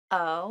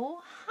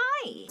Oh,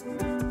 hi!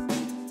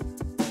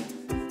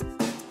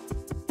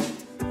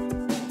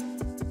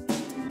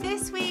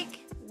 This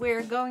week,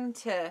 we're going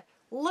to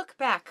look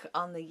back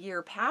on the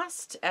year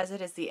past, as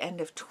it is the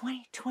end of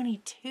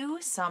 2022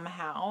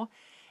 somehow,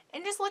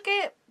 and just look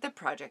at the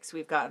projects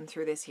we've gotten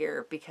through this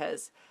year,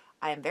 because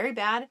I am very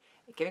bad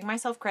at giving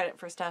myself credit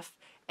for stuff,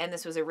 and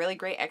this was a really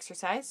great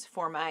exercise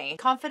for my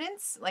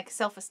confidence, like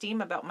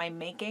self-esteem about my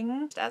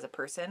making as a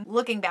person.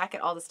 Looking back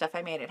at all the stuff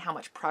I made and how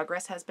much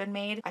progress has been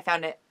made, I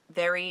found it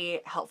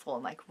very helpful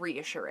and like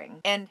reassuring.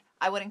 And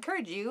I would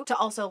encourage you to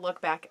also look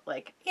back,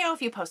 like, you know,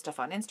 if you post stuff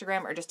on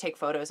Instagram or just take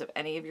photos of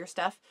any of your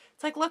stuff,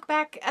 it's like look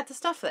back at the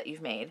stuff that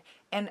you've made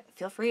and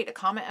feel free to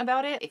comment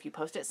about it. If you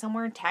post it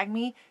somewhere, tag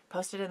me,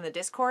 post it in the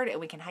Discord, and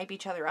we can hype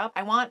each other up.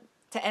 I want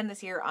to end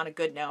this year on a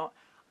good note.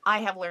 I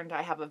have learned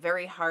I have a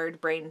very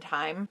hard brain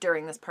time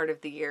during this part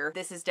of the year.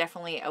 This is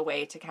definitely a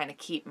way to kind of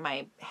keep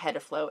my head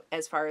afloat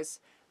as far as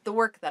the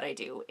work that I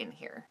do in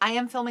here. I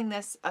am filming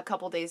this a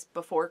couple days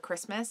before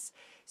Christmas,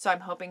 so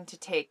I'm hoping to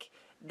take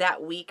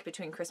that week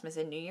between Christmas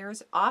and New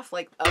Year's off.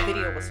 Like, a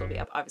video will still be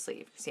up, obviously,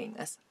 if you're seeing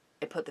this.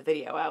 I put the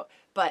video out,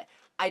 but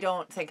I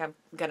don't think I'm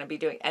gonna be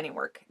doing any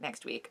work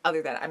next week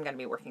other than I'm gonna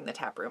be working the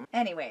tap room.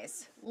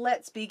 Anyways,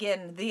 let's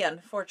begin the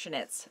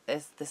unfortunates.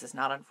 This is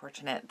not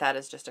unfortunate. That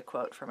is just a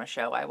quote from a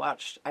show I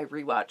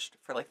rewatched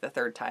for like the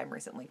third time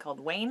recently called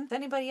Wayne. Has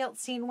anybody else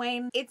seen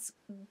Wayne? It's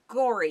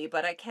gory,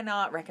 but I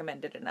cannot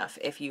recommend it enough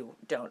if you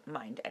don't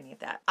mind any of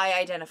that. I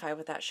identify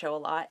with that show a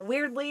lot.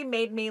 Weirdly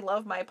made me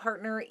love my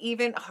partner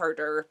even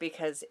harder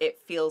because it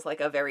feels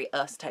like a very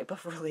us type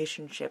of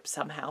relationship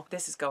somehow.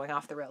 This is going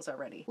off the rails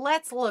already.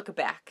 Let's look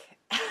back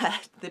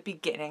at the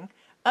beginning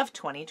of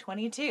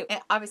 2022. And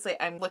obviously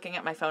I'm looking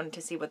at my phone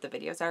to see what the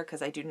videos are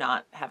because I do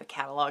not have a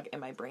catalog in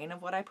my brain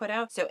of what I put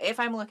out. So if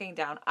I'm looking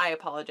down, I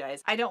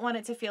apologize. I don't want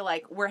it to feel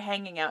like we're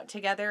hanging out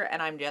together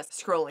and I'm just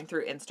scrolling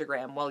through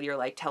Instagram while you're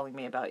like telling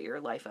me about your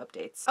life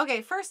updates.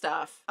 Okay, first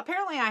off,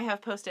 apparently I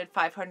have posted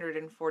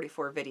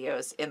 544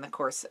 videos in the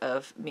course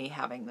of me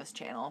having this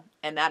channel,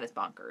 and that is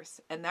bonkers.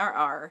 And there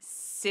are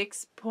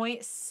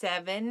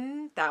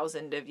 6.7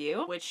 thousand of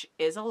you, which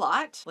is a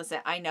lot. Listen,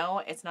 I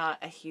know it's not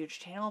a huge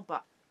channel,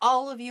 but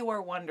all of you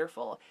are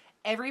wonderful.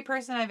 Every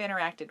person I've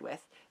interacted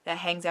with that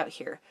hangs out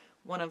here,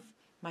 one of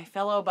my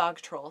fellow bog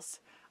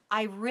trolls,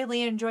 I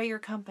really enjoy your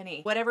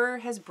company. Whatever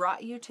has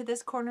brought you to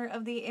this corner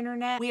of the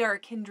internet, we are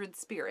kindred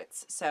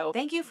spirits. So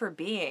thank you for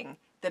being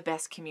the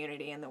best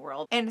community in the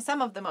world and some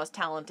of the most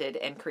talented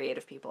and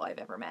creative people I've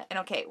ever met. And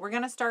okay, we're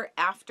gonna start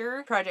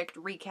after project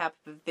recap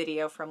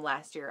video from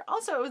last year.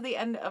 Also, it was the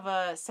end of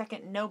a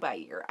second no-buy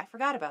year. I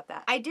forgot about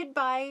that. I did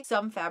buy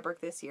some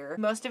fabric this year.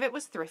 Most of it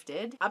was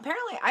thrifted.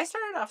 Apparently, I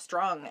started off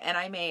strong and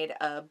I made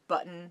a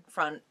button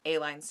front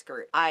A-line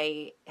skirt.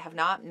 I have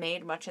not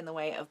made much in the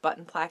way of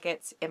button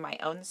plackets in my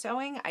own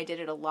sewing. I did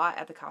it a lot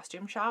at the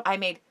costume shop. I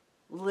made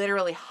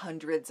literally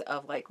hundreds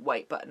of like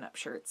white button-up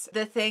shirts.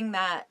 The thing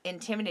that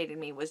intimidated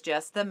me was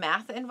just the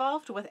math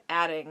involved with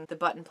adding the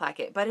button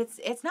placket, but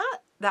it's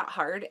not that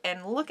hard.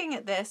 And looking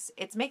at this,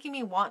 it's making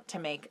me want to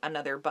make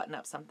another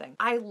button-up something.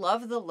 I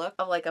love the look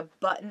of like a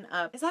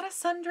button-up, is that a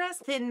sundress?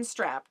 Thin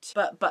strapped,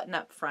 but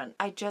button-up front.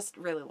 I just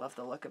really love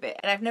the look of it.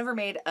 And I've never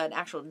made an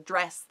actual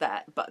dress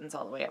that buttons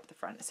all the way up the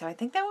front. So I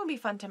think that would be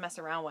fun to mess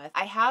around with.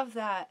 I have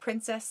that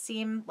princess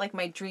seam, like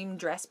my dream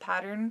dress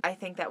pattern. I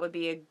think that would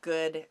be a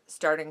good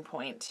starting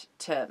point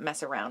to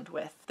mess around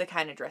with the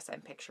kind of dress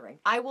I'm picturing.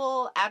 I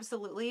will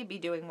absolutely be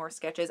doing more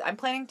sketches. I'm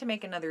planning to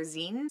make another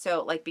zine.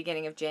 So like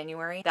beginning of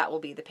January, that will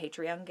be the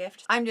Patreon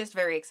gift. I'm just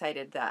very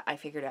excited that I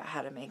figured out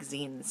how to make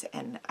zines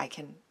and I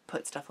can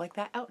put stuff like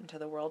that out into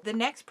the world. The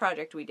next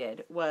project we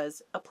did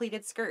was a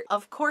pleated skirt.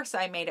 Of course,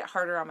 I made it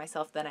harder on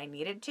myself than I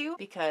needed to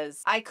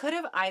because I could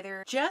have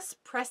either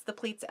just pressed the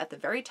pleats at the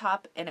very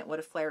top and it would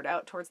have flared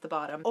out towards the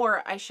bottom,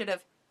 or I should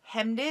have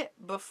hemmed it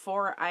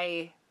before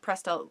I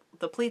pressed all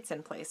the pleats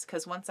in place,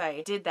 because once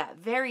I did that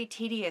very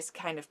tedious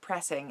kind of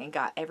pressing and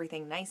got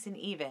everything nice and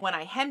even, when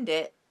I hemmed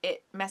it,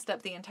 it messed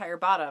up the entire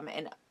bottom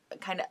and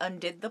kind of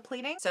undid the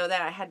pleating, so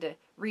that I had to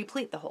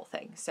replete the whole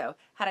thing. So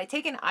had I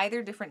taken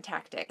either different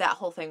tactic, that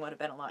whole thing would have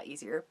been a lot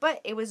easier.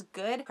 But it was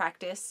good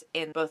practice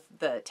in both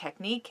the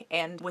technique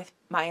and with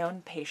my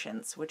own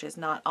patience, which is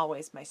not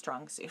always my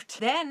strong suit.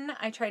 Then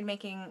I tried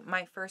making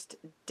my first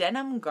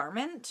denim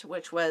garment,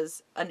 which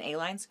was an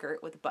A-line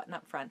skirt with a button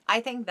up front. I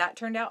think that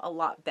turned out a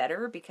lot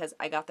better because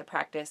I got the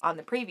practice on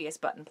the previous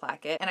button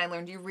placket and I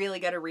learned you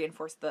really got to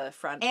reinforce the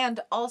front,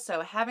 and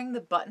also having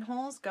the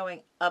buttonholes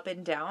going up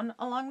and down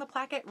along the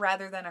placket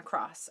rather than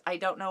across. I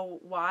don't know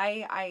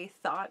why I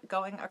thought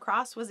going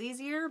across was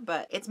easier,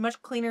 but it's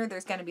much cleaner.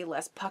 There's going to be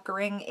less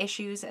puckering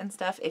issues and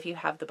stuff if you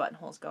have the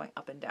buttonholes going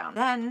up and down.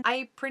 Then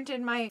I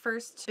printed my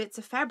first bits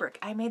of fabric.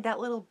 I made that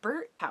little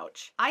Bert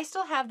pouch. I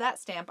still have that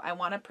stamp. I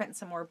want to print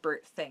some more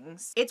Bert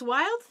things. It's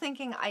wild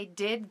thinking I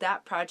did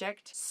that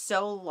project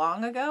so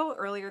long ago,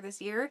 earlier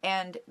this year,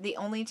 and the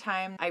only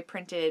time I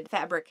printed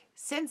fabric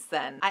since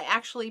then, I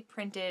actually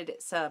printed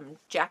some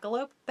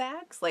jackalope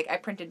bags. Like I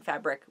printed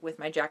fabric with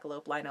my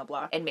jackalope lino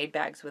block and made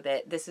bags with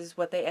it. This is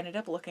what they ended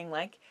up looking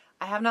like.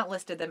 I have not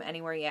listed them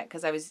anywhere yet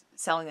because I was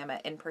selling them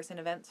at in-person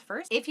events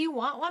first. If you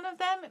want one of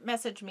them,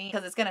 message me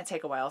because it's going to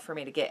take a while for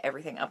me to get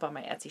everything up on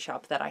my Etsy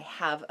shop that I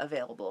have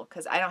available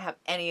because I don't have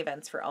any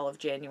events for all of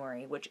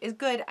January, which is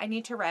good. I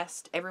need to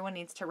rest. Everyone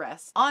needs to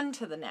rest. On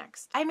to the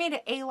next. I made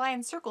an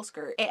A-line circle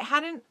skirt. It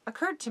hadn't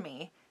occurred to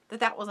me that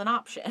that was an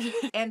option.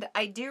 And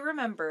I do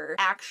remember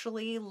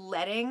actually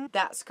letting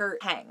that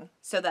skirt hang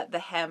so that the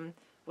hem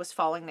was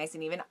falling nice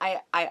and even. I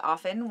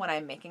often, when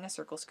I'm making a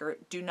circle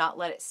skirt, do not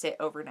let it sit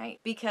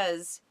overnight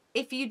because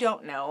if you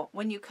don't know,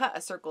 when you cut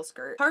a circle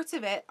skirt, parts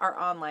of it are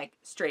on like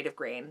straight of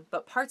grain,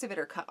 but parts of it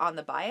are cut on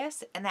the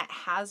bias, and that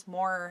has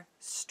more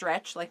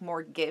stretch, like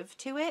more give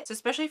to it. So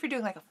especially if you're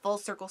doing like a full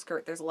circle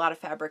skirt, there's a lot of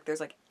fabric, there's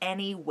like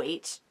any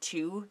weight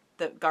to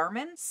the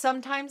garment.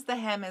 Sometimes the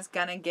hem is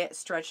gonna get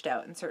stretched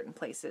out in certain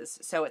places.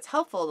 So it's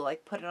helpful to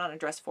like put it on a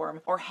dress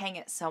form or hang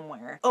it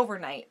somewhere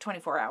overnight,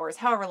 24 hours,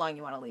 however long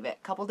you want to leave it,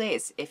 a couple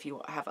days if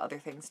you have other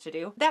things to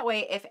do. That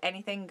way, if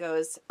anything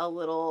goes a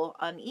little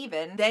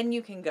uneven, then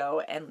you can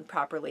go and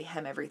properly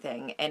hem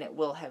everything and it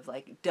will have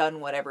like done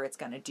whatever it's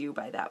gonna do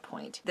by that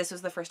point. This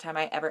was the first time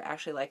I ever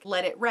actually like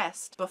let it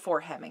rest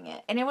before hemming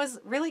it. And it was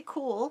really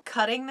cool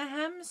cutting the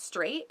hem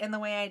straight in the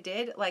way I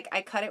did. Like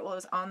I cut it while it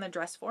was on the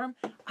dress form.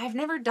 I've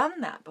never done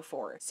that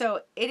before.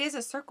 So it is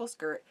a circle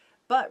skirt,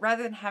 but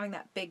rather than having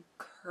that big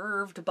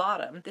curved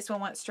bottom, this one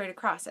went straight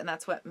across, and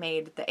that's what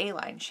made the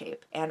A-line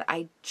shape. And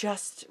I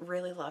just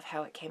really love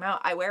how it came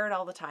out. I wear it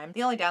all the time.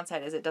 The only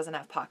downside is it doesn't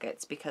have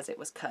pockets because it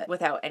was cut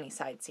without any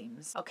side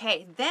seams.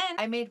 Okay, then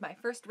I made my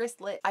first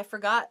wristlet. I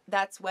forgot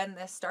that's when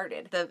this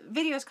started. The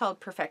video is called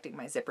Perfecting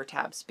My Zipper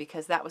Tabs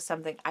because that was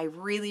something I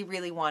really,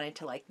 really wanted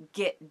to like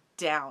get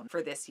down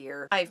for this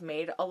year. I've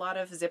made a lot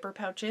of zipper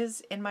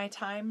pouches in my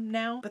time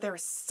now, but there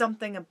was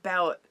something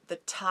about the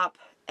top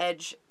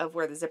edge of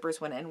where the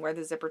zippers went in, where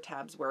the zipper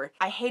tabs were.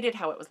 I hated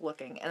how it was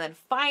looking, and then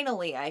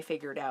finally I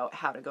figured out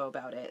how to go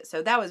about it.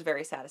 So that was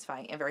very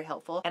satisfying and very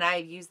helpful, and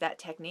I've used that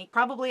technique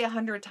probably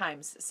 100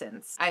 times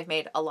since. I've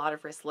made a lot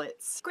of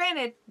wristlets.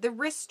 Granted, the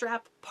wrist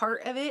strap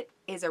part of it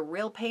is a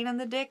real pain in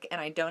the dick,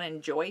 and I don't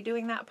enjoy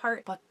doing that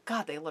part, but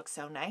God, they look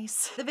so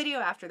nice. The video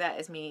after that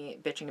is me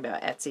bitching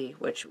about Etsy,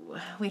 which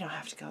we don't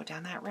have to go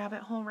down that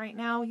rabbit hole right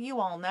now.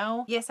 You all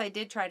know. Yes, I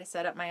did try to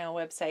set up my own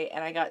website,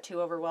 and I got too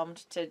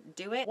overwhelmed to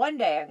do it. One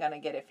day I'm gonna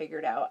get it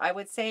figured out. I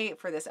would say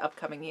for this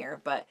upcoming year,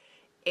 but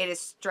it is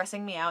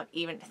stressing me out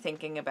even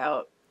thinking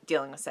about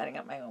dealing with setting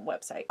up my own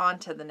website. On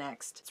to the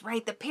next. It's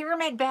right, the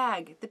pyramid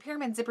bag, the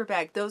pyramid zipper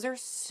bag. Those are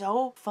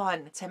so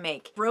fun to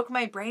make. Broke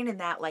my brain in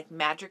that like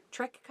magic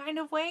trick kind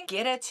of way.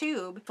 Get a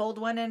tube, fold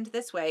one end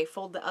this way,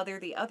 fold the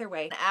other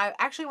way. I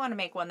actually want to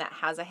make one that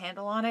has a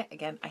handle on it.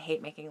 Again, I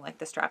hate making like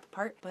the strap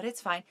part, but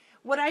it's fine.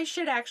 What I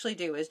should actually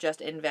do is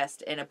just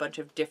invest in a bunch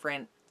of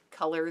different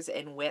colors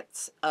and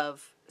widths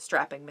of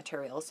strapping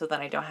material so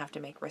then I don't have to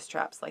make wrist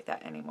straps like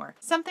that anymore.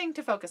 Something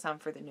to focus on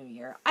for the new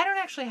year. I don't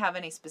actually have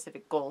any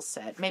specific goals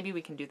set. Maybe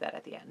we can do that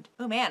at the end.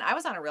 Oh man, I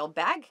was on a real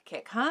bag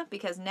kick, huh?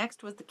 Because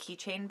next was the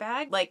keychain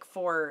bag, like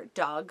for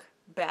dog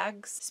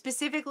bags,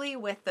 specifically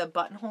with the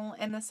buttonhole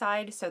in the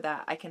side so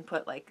that I can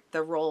put like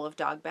the roll of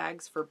dog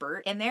bags for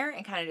Bert in there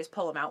and kind of just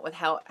pull them out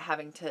without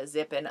having to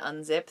zip and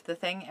unzip the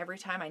thing every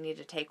time I need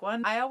to take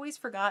one. I always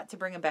forgot to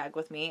bring a bag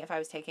with me if I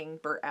was taking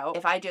Bert out.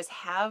 If I just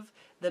have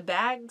the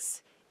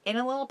bags in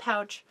a little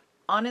pouch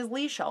on his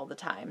leash all the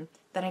time,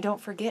 then I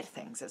don't forget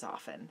things as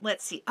often.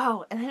 Let's see.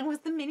 Oh, and then it was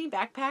the mini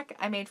backpack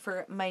I made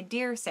for my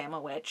dear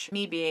sandwich.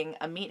 Me being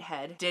a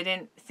meathead,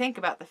 didn't think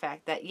about the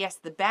fact that yes,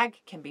 the bag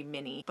can be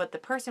mini, but the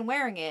person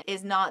wearing it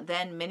is not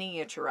then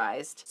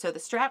miniaturized. So the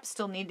straps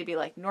still need to be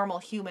like normal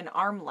human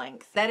arm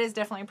length. That is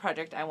definitely a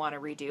project I want to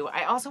redo.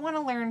 I also want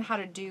to learn how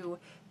to do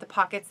the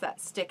pockets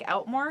that stick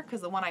out more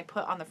because the one I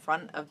put on the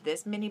front of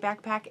this mini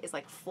backpack is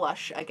like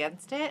flush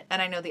against it.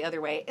 And I know the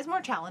other way is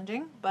more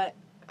challenging, but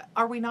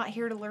are we not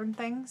here to learn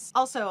things?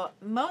 Also,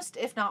 most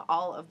if not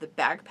all of the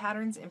bag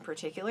patterns in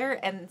particular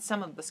and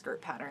some of the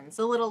skirt patterns,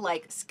 the little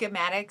like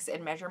schematics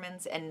and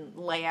measurements and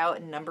layout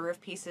and number of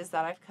pieces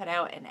that I've cut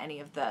out and any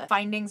of the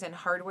findings and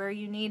hardware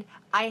you need,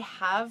 I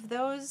have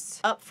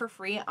those up for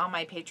free on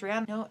my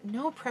Patreon.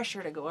 No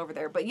pressure to go over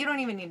there, but you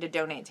don't even need to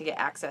donate to get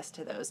access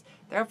to those.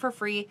 They're up for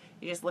free.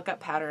 You just look up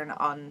pattern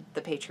on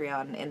the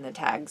Patreon in the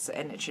tags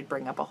and it should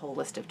bring up a whole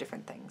list of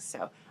different things.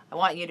 So I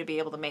want you to be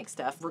able to make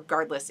stuff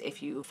regardless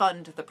if you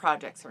fund the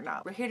projects or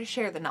not. We're here to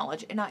share the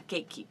knowledge and not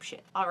gatekeep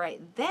shit. All right,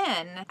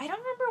 then I don't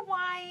remember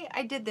why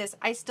I did this.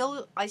 I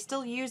still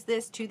use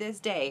this to this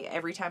day.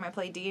 Every time I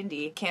play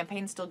D&D,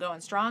 campaign's still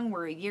going strong.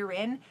 We're a year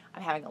in.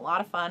 I'm having a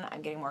lot of fun.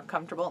 I'm getting more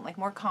comfortable and like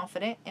more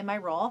confident in my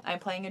role. I'm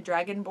playing a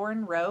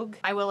Dragonborn rogue.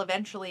 I will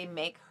eventually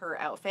make her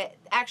outfit.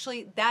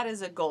 Actually, that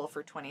is a goal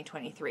for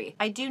 2023.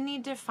 I do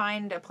need to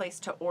find a place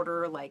to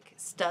order like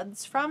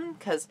studs from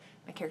because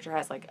my character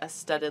has like a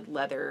studded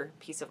leather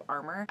piece of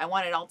armor. I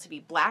want it all to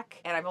be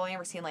black and I've only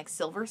ever seen like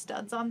silver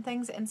studs on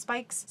things and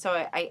spikes.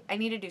 So I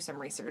need to do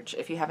some research.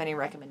 If you have any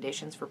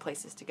recommendations for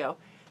places to go,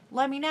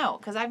 let me know.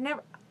 Because I've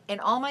never, in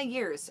all my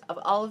years of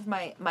all of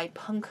my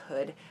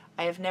punkhood,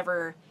 I have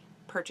never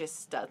purchase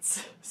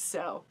studs.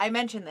 So I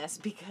mention this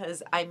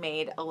because I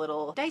made a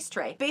little dice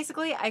tray.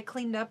 Basically, I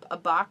cleaned up a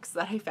box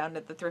that I found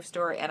at the thrift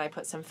store and I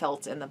put some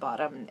felt in the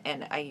bottom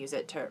and I use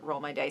it to roll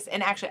my dice.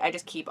 And actually, I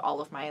just keep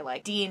all of my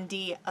like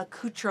D&D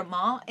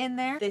accoutrement in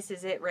there. This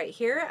is it right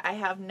here. I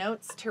have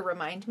notes to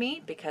remind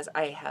me because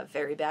I have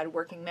very bad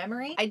working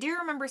memory. I do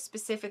remember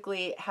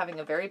specifically having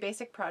a very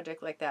basic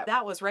project like that.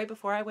 That was right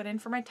before I went in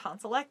for my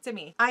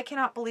tonsillectomy. I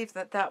cannot believe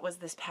that that was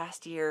this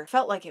past year.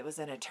 Felt like it was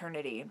an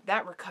eternity.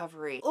 That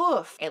recovery,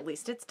 oof, at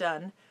least it's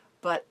done.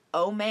 But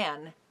oh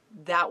man,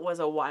 that was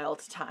a wild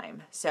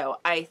time. So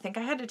I think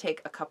I had to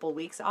take a couple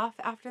weeks off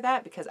after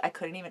that because I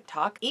couldn't even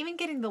talk. Even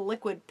getting the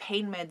liquid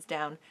pain meds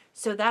down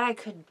so that I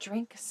could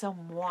drink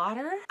some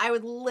water. I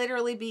would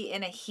literally be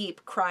in a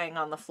heap crying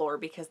on the floor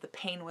because the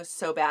pain was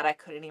so bad I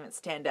couldn't even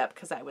stand up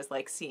because I was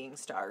like seeing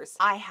stars.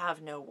 I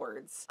have no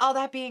words. All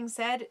that being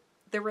said,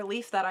 the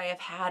relief that I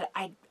have had,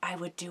 I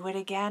would do it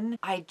again.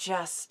 I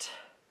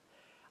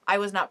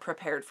was not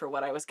prepared for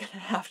what I was gonna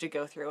have to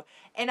go through.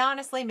 And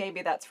honestly,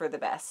 maybe that's for the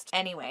best.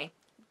 Anyway,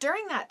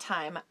 during that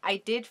time, I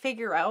did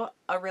figure out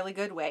a really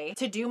good way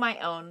to do my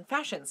own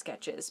fashion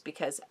sketches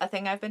because a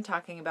thing I've been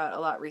talking about a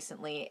lot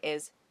recently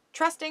is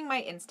trusting my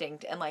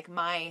instinct and like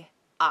my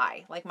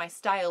eye, like my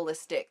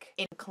stylistic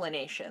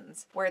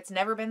inclinations, where it's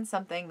never been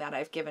something that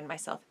I've given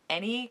myself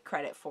any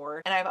credit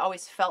for. And I've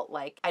always felt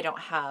like I don't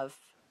have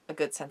a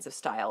good sense of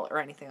style or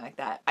anything like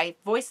that. I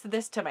voiced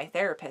this to my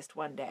therapist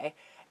one day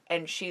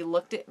and she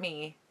looked at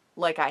me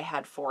like I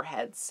had four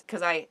heads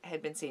because I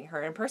had been seeing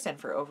her in person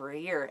for over a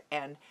year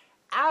and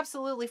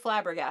absolutely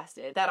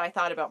flabbergasted that I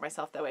thought about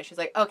myself that way. She's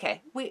like,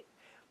 okay,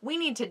 we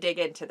need to dig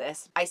into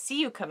this. I see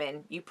you come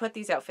in, you put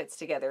these outfits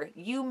together,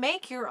 you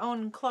make your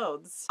own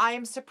clothes. I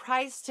am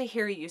surprised to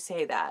hear you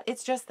say that.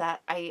 It's just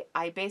that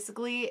I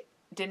basically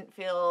didn't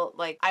feel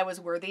like I was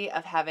worthy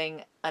of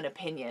having an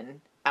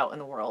opinion out in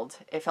the world.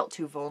 It felt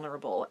too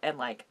vulnerable and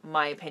like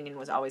my opinion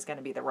was always going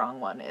to be the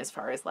wrong one as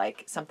far as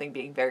like something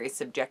being very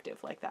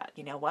subjective like that.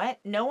 You know what?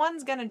 No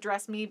one's going to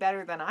dress me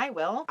better than I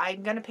will.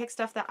 I'm going to pick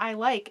stuff that I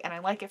like and I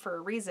like it for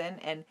a reason,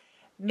 and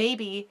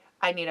maybe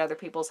I need other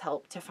people's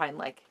help to find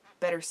like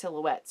better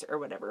silhouettes or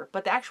whatever.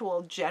 But the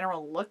actual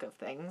general look of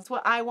things,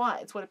 what I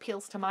want, it's what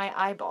appeals to my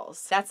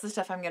eyeballs. That's the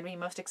stuff I'm going to be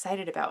most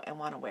excited about and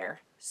want to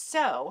wear.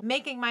 So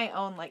making my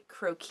own like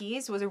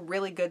croquis was a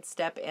really good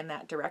step in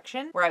that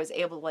direction where I was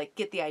able to like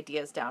get the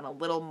ideas down a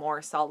little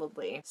more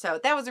solidly. So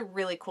that was a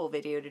really cool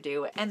video to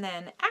do. And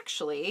then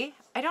actually,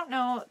 I don't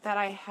know that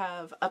I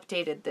have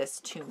updated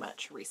this too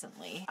much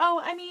recently.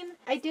 Oh, I mean,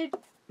 I did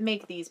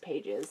make these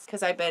pages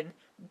because I've been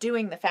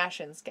doing the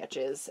fashion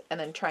sketches and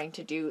then trying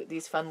to do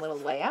these fun little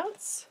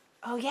layouts.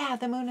 Oh yeah,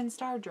 the moon and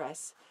star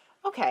dress.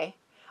 Okay.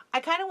 I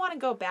kind of want to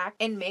go back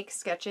and make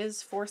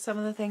sketches for some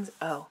of the things.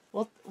 Oh,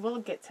 we'll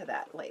get to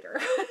that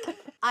later.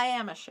 I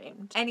am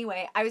ashamed.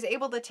 Anyway, I was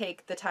able to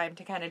take the time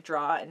to kind of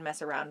draw and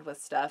mess around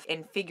with stuff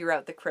and figure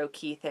out the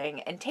croquis thing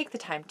and take the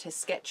time to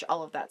sketch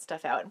all of that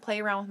stuff out and play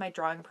around with my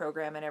drawing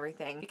program and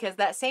everything, because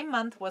that same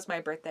month was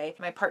my birthday.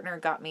 My partner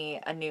got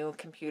me a new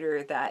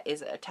computer that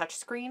is a touch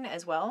screen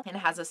as well and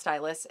has a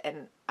stylus,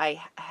 and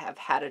I have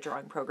had a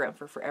drawing program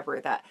for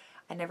forever that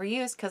I never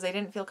used because I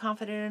didn't feel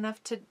confident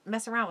enough to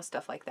mess around with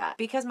stuff like that.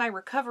 Because my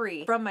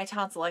recovery from my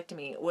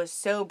tonsillectomy was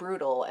so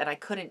brutal and I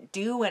couldn't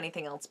do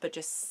anything else but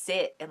just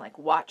sit and like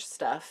watch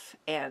stuff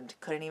and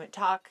couldn't even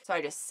talk. So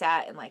I just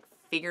sat and like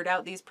figured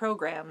out these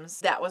programs.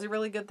 That was a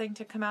really good thing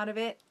to come out of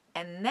it.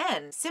 And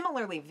then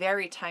similarly,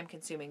 very time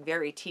consuming,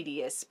 very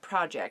tedious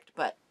project,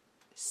 but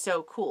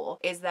so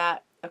cool, is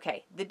that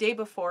okay, the day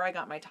before I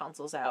got my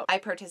tonsils out, I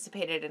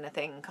participated in a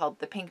thing called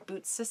the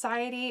Mood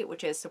Sewciety,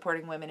 which is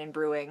supporting women in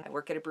brewing. I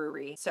work at a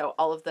brewery. So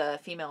all of the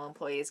female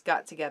employees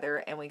got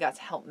together and we got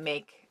to help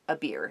make a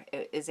beer.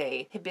 It is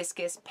a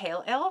hibiscus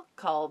pale ale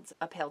called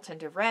A Pale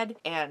Tint of Red,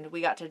 and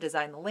we got to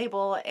design the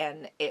label,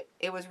 and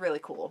it was really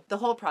cool. The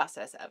whole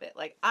process of it.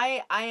 Like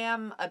I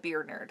am a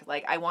beer nerd.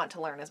 Like I want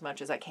to learn as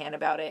much as I can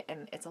about it,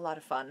 and it's a lot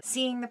of fun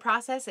seeing the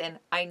process, and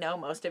I know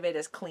most of it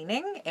is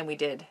cleaning, and we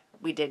did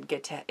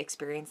get to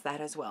experience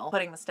that as well.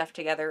 Putting the stuff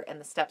together and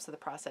the steps of the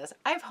process.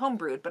 I've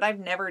homebrewed, but I've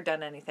never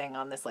done anything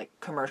on this like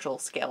commercial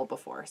scale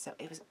before. So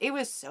it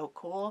was so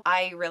cool.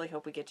 I really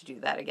hope we get to do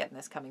that again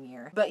this coming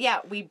year. But yeah,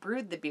 we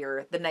brewed the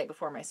beer the night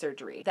before my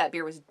surgery. That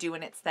beer was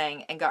doing its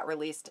thing and got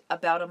released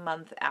about a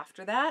month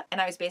after that.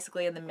 And I was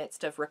basically in the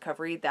midst of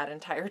recovery that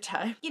entire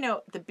time. You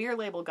know, the beer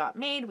label got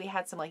made. We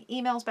had some like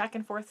emails back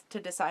and forth to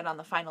decide on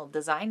the final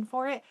design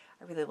for it.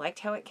 I really liked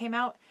how it came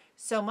out.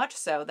 So much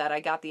so that I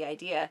got the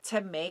idea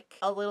to make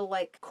a little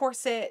like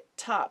corset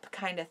top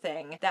kind of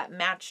thing that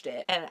matched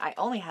it. And I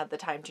only had the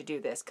time to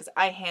do this because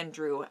I hand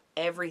drew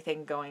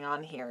everything going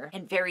on here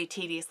and very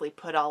tediously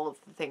put all of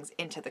the things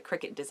into the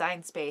Cricut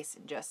design space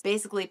and just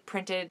basically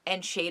printed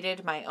and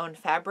shaded my own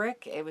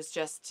fabric. It was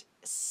just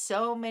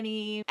so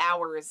many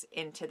hours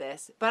into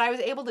this, but I was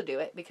able to do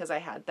it because I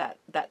had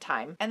that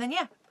time. And then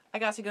yeah, I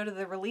got to go to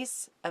the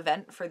release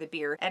event for the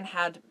beer and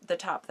had the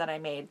top that I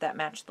made that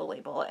matched the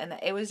label, and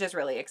it was just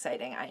really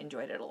exciting. I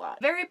enjoyed it a lot.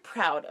 Very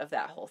proud of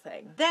that whole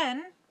thing.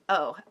 Then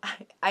Oh,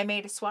 I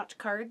made swatch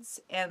cards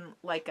and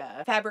like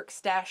a fabric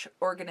stash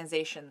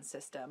organization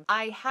system.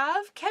 I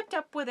have kept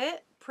up with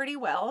it pretty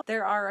well.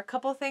 There are a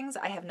couple things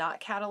I have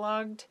not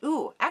cataloged.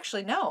 Ooh,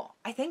 actually no.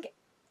 I think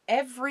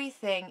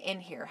everything in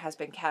here has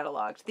been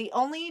cataloged. The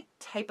only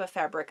type of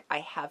fabric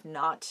I have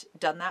not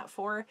done that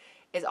for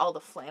is all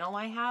the flannel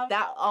I have.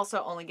 That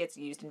also only gets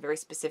used in very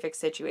specific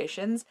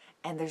situations,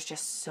 and there's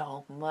just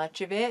so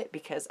much of it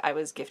because I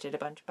was gifted a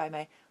bunch by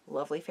my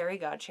lovely fairy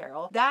god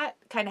Cheryl. That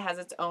kind of has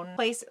its own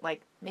place.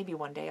 Like maybe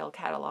one day I'll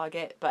catalog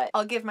it, but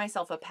I'll give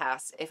myself a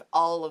pass if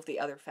all of the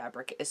other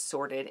fabric is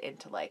sorted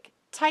into like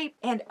type.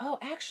 And oh,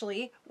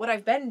 actually what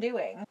I've been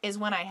doing is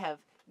when I have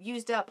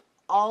used up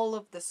all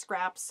of the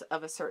scraps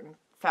of a certain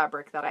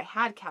fabric that I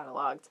had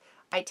cataloged,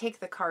 I take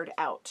the card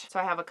out. So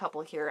I have a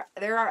couple here.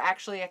 There are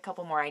actually a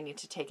couple more I need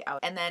to take out.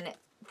 And then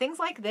things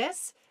like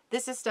this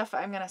is stuff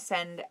I'm gonna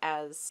send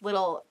as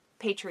little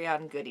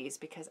Patreon goodies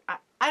because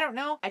I don't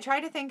know. I try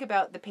to think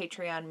about the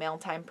Patreon mail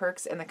time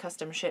perks and the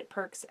custom shit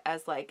perks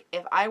as like,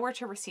 if I were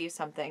to receive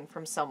something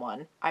from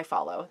someone I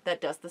follow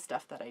that does the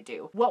stuff that I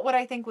do, what would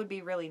I think would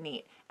be really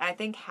neat? And I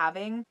think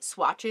having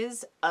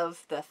swatches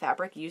of the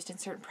fabric used in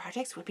certain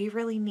projects would be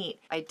really neat.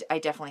 I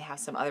definitely have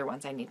some other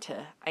ones I need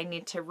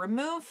to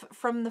remove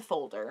from the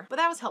folder, but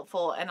that was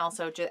helpful. And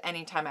also just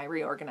anytime I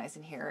reorganize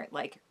in here, it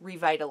like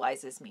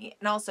revitalizes me.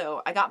 And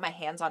also I got my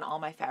hands on all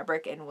my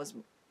fabric and was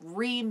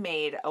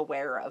remade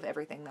aware of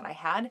everything that I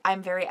had.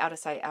 I'm very out of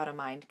sight, out of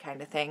mind kind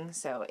of thing.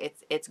 So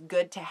it's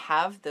good to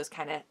have those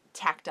kind of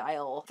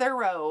tactile,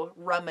 thorough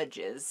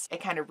rummages. It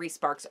kind of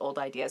resparks old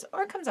ideas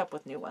or comes up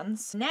with new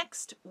ones.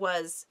 Next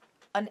was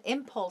an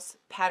impulse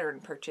pattern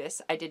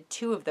purchase. I did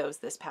 2 of those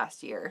this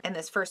past year. And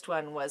this first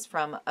one was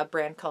from a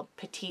brand called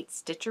Petite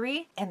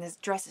Stitchery. And this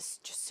dress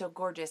is just so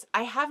gorgeous.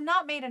 I have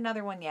not made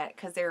another one yet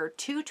because there are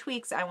 2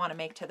 tweaks I want to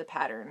make to the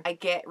pattern. I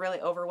get really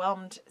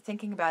overwhelmed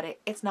thinking about it.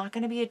 It's not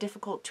going to be a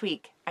difficult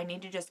tweak. I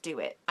need to just do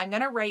it. I'm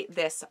going to write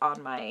this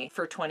on my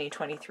for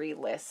 2023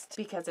 list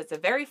because it's a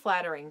very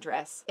flattering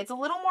dress. It's a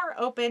little more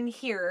open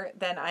here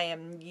than I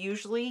am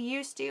usually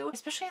used to,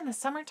 especially in the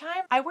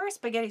summertime. I wear a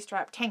spaghetti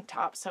strap tank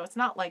top, so it's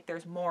not like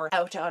there's more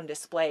out on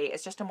display.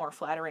 It's just a more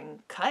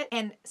flattering cut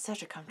and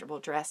such a comfortable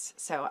dress.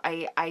 So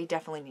I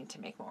definitely need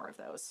to make more of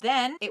those.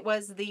 Then it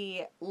was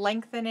the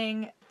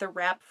lengthening the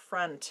wrap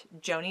front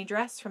Joni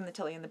dress from the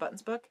Tilly and the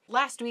Buttons book.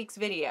 Last week's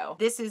video,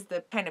 this is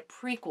the kind of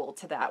prequel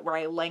to that where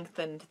I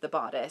lengthened the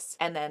bodice.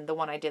 And then the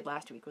one I did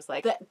last week was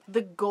like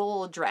the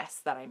goal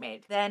dress that I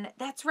made. Then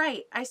that's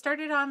right. I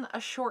started on a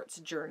shorts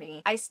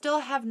journey. I still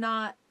have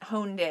not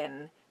honed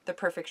in the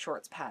perfect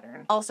shorts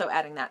pattern. Also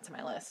adding that to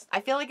my list.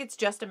 I feel like it's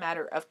just a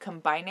matter of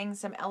combining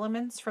some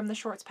elements from the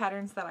shorts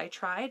patterns that I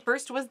tried.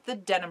 First was the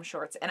denim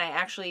shorts, and I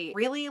actually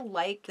really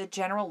like the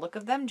general look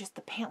of them. Just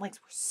the pant legs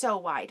were so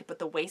wide, but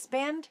the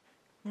waistband,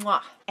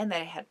 mwah. And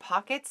then it had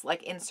pockets,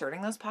 like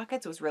inserting those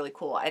pockets was really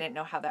cool. I didn't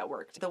know how that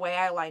worked. The way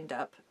I lined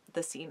up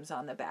the seams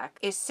on the back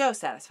is so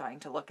satisfying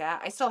to look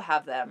at. I still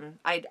have them.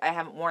 I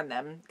haven't worn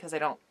them because I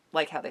don't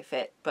like how they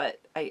fit,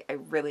 but I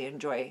really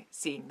enjoy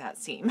seeing that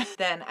seam.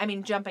 Then, I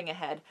mean, jumping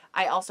ahead,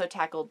 I also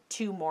tackled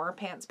 2 more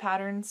pants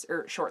patterns,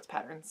 or shorts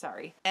patterns,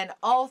 sorry. And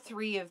all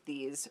 3 of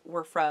these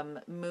were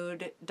from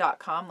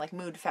mood.com, like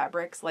Mood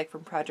Fabrics, like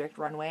from Project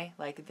Runway,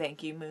 like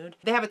thank you Mood.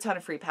 They have a ton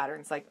of free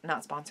patterns, like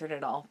not sponsored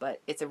at all, but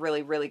it's a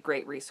really, really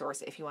great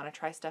resource if you want to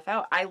try stuff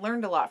out. I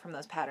learned a lot from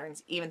those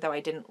patterns, even though I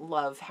didn't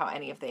love how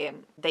any of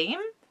them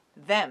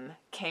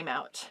came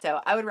out. So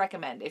I would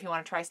recommend if you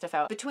want to try stuff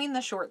out. Between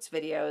the shorts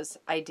videos,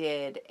 I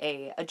did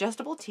a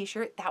adjustable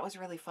t-shirt. That was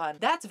really fun.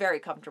 That's very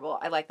comfortable.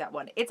 I like that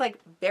one. It's like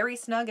very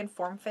snug and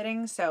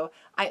form-fitting, so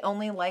I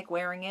only like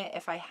wearing it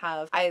if I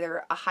have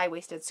either a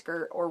high-waisted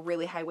skirt or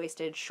really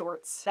high-waisted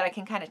shorts that I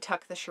can kind of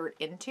tuck the shirt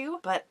into.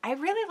 But I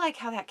really like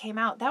how that came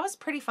out. That was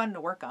pretty fun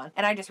to work on,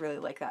 and I just really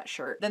like that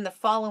shirt. Then the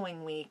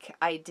following week,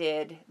 I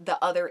did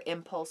the other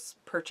impulse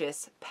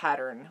purchase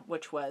pattern,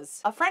 which was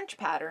a French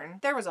pattern.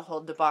 There was a whole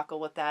debacle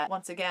with that.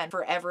 Once again,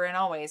 forever and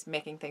always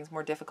making things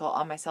more difficult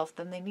on myself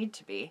than they need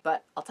to be.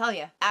 But I'll tell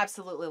you,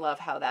 absolutely love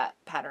how that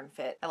pattern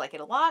fit. I like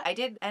it a lot. I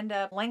did end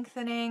up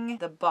lengthening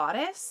the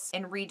bodice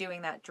and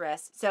redoing that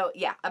dress. So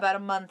yeah, about a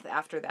month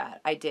after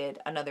that, I did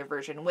another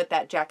version with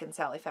that Jack and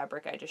Sally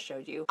fabric I just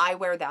showed you. I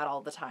wear that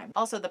all the time.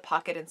 Also, the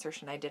pocket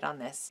insertion I did on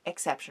this,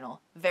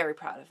 exceptional. Very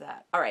proud of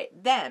that. All right,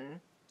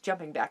 then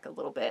jumping back a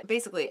little bit,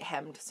 basically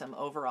hemmed some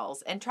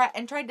overalls and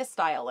tried to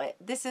style it.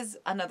 This is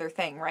another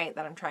thing, right,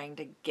 that I'm trying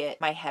to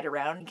get my head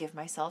around and give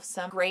myself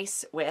some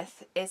grace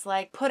with, is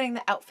like putting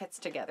the outfits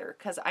together,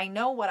 because I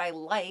know what I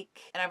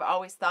like, and I've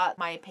always thought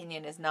my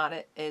opinion is not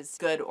as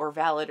good or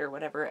valid or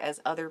whatever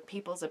as other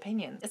people's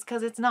opinions. It's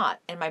because it's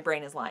not, and my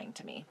brain is lying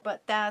to me.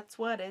 But that's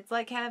what it's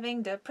like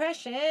having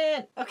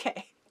depression.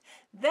 Okay.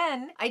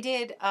 Then I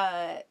did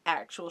a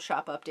actual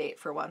shop update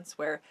for once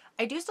where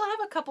I do still have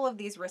a couple of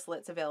these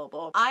wristlets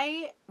available.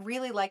 I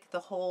really like the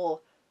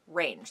whole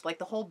range, like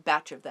the whole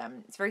batch of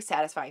them. It's very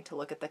satisfying to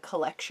look at the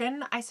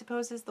collection, I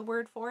suppose is the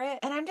word for it.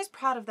 And I'm just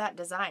proud of that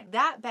design.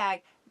 That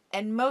bag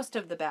and most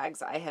of the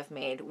bags I have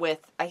made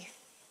with, I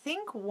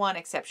think one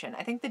exception.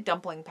 I think the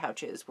dumpling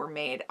pouches were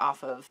made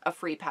off of a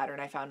free pattern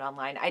I found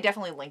online. I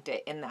definitely linked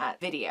it in that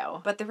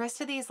video. But the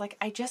rest of these, like,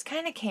 I just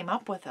kind of came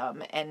up with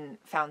them and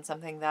found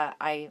something that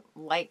I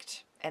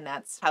liked. And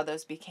that's how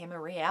those became a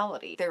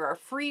reality. There are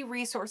free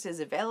resources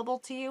available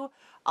to you.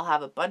 I'll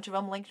have a bunch of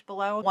them linked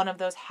below. One of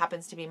those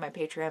happens to be my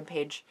Patreon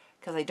page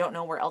because I don't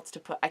know where else to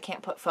put, I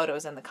can't put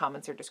photos in the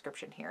comments or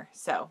description here.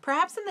 So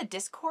perhaps in the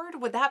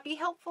Discord, would that be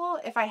helpful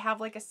if I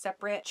have like a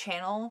separate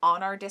channel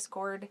on our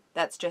Discord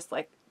that's just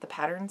like the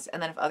patterns,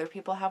 and then if other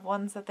people have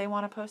ones that they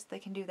want to post, they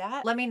can do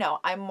that? Let me know.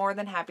 I'm more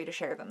than happy to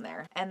share them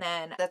there. And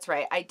then that's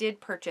right, I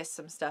did purchase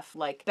some stuff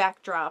like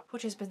backdrop,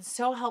 which has been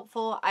so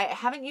helpful. I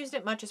haven't used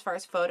it much as far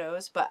as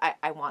photos, but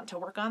I want to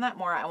work on that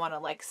more. I want to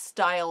like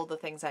style the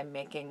things I'm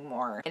making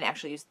more and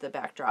actually use the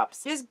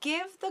backdrops. Just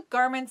give the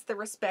garments the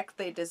respect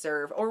they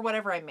deserve, or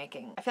whatever I'm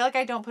making. I feel like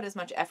I don't put as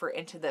much effort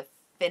into the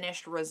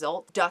finished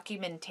result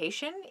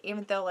documentation,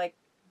 even though like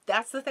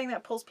that's the thing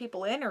that pulls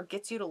people in or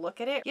gets you to look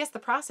at it. Yes, the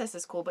process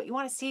is cool, but you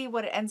want to see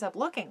what it ends up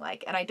looking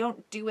like. And I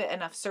don't do it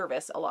enough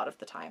service a lot of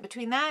the time.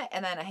 Between that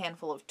and then a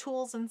handful of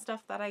tools and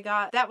stuff that I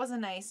got, that was a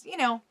nice, you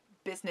know,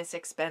 business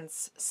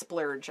expense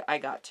splurge I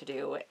got to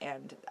do.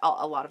 And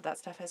a lot of that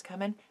stuff has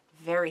come in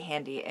very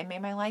handy and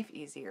made my life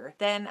easier.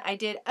 Then I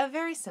did a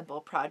very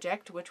simple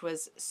project, which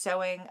was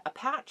sewing a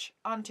patch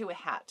onto a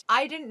hat.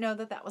 I didn't know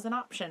that that was an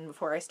option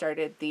before I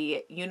started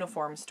the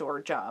uniform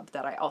store job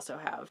that I also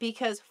have,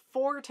 because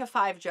 4 to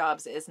 5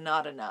 jobs is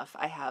not enough.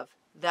 I have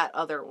that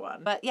other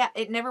one. But yeah,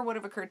 it never would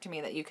have occurred to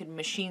me that you could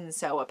machine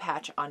sew a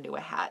patch onto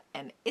a hat,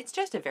 and it's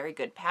just a very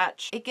good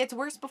patch. It gets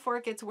worse before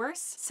it gets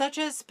worse. Such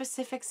a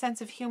specific sense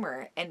of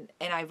humor, and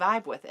I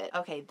vibe with it.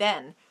 Okay,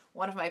 then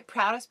one of my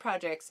proudest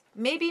projects,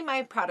 maybe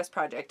my proudest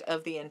project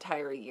of the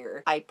entire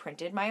year. I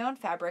printed my own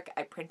fabric.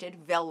 I printed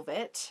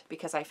velvet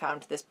because I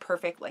found this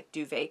perfect like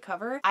duvet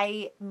cover.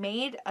 I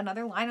made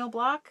another lino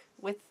block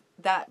with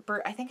that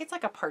bird. I think it's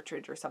like a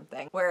partridge or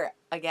something, where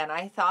again,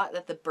 I thought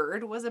that the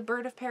bird was a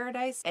bird of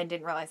paradise and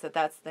didn't realize that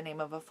that's the name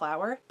of a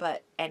flower.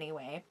 But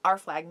anyway, our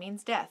flag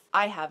means death.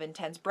 I have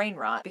intense brain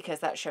rot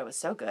because that show is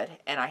so good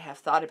and I have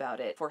thought about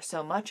it for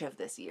so much of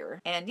this year.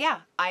 And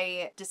yeah,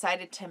 I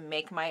decided to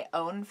make my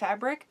own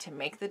fabric to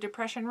make the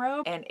depression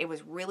robe, and it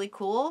was really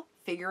cool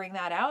figuring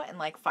that out and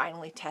like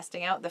finally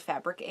testing out the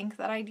fabric ink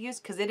that I'd use,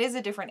 because it is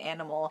a different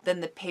animal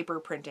than the paper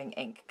printing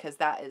ink, because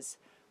that is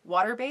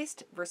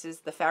water-based versus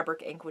the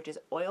fabric ink, which is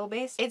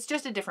oil-based. It's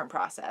just a different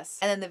process.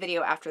 And then the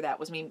video after that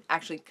was me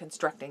actually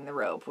constructing the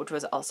robe, which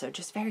was also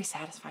just very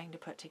satisfying to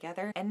put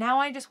together. And now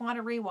I just want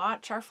to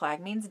rewatch Our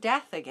Flag Means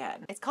Death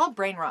again. It's called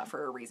brain rot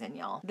for a reason,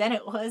 y'all. Then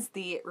it was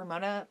the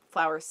Ramona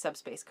Flowers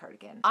Subspace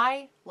cardigan.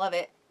 I love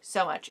it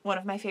so much. One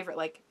of my favorite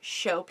like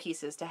show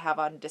pieces to have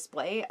on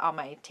display on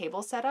my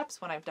table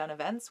setups when I've done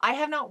events. I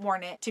have not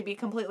worn it, to be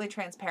completely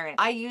transparent.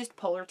 I used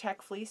Polar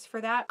Tech fleece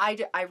for that.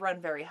 I run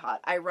very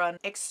hot. I run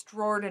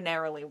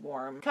extraordinarily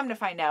warm. Come to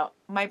find out,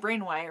 my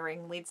brain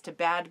wiring leads to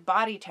bad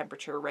body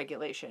temperature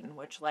regulation,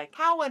 which like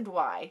how and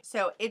why?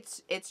 So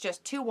it's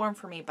just too warm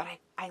for me, but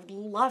I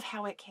love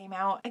how it came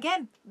out.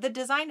 Again, the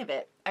design of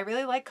it. I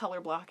really like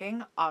color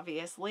blocking,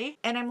 obviously,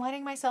 and I'm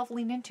letting myself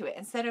lean into it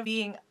instead of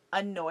being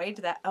annoyed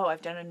that, oh,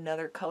 I've done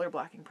another color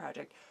blocking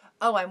project.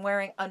 Oh, I'm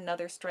wearing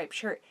another striped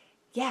shirt.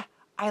 Yeah,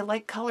 I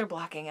like color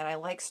blocking and I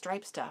like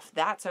striped stuff.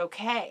 That's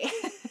okay.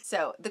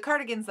 So the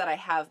cardigans that I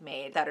have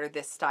made that are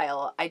this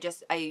style, I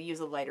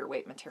use a lighter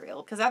weight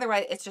material because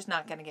otherwise it's just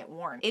not going to get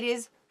worn. It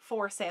is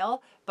for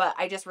sale, but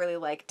I just really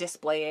like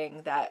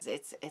displaying that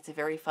it's a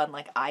very fun,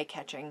 like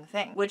eye-catching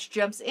thing, which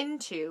jumps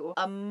into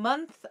a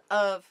month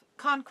of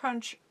Con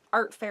Crunch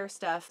art fair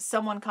stuff.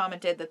 Someone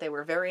commented that they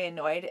were very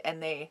annoyed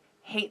and they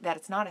hate that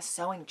it's not a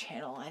sewing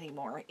channel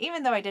anymore,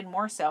 even though I did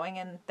more sewing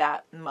in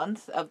that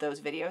month of those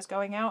videos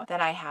going out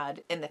than I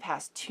had in the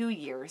past 2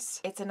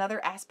 years. It's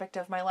another aspect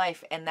of my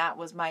life, and that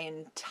was my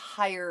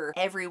entire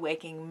every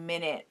waking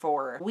minute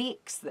for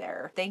weeks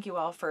there. Thank you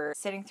all for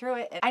sitting through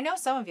it. And I know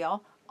some of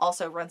y'all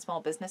also run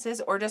small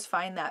businesses or just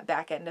find that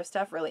back end of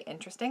stuff really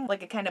interesting,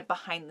 like a kind of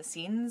behind the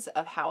scenes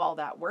of how all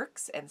that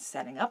works and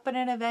setting up an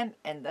event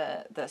and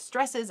the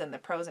stresses and the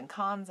pros and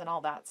cons and all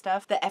that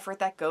stuff, the effort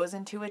that goes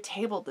into a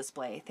table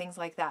display, things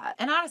like that.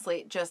 And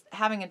honestly, just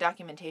having a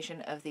documentation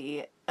of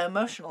the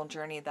emotional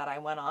journey that I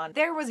went on.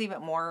 There was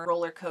even more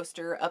roller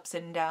coaster ups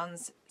and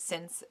downs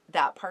since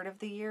that part of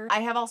the year.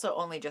 I have also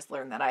only just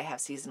learned that I have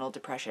seasonal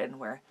depression,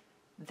 where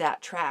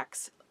that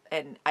tracks,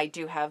 and I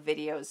do have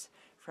videos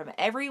from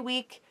every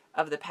week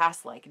of the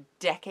past like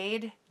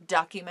decade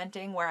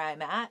documenting where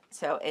I'm at.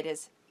 So it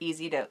is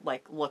easy to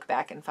like look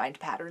back and find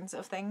patterns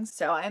of things.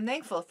 So I'm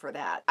thankful for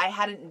that. I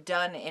hadn't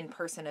done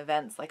in-person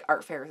events like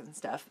art fairs and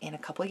stuff in a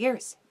couple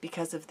years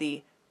because of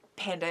the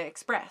Panda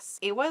Express.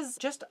 It was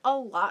just a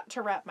lot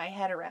to wrap my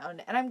head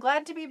around, and I'm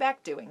glad to be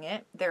back doing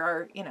it. There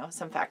are, you know,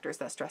 some factors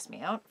that stress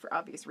me out for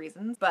obvious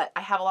reasons, but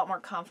I have a lot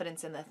more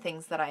confidence in the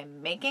things that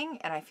I'm making,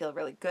 and I feel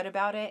really good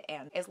about it.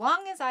 And as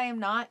long as I am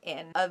not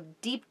in a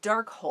deep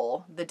dark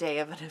hole the day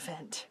of an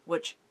event,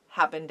 which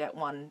happened at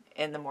one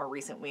in the more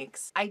recent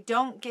weeks. I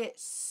don't get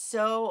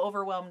so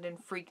overwhelmed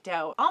and freaked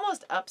out,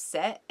 almost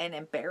upset and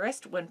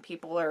embarrassed when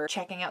people are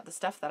checking out the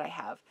stuff that I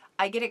have.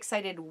 I get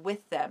excited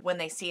with them when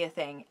they see a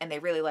thing and they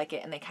really like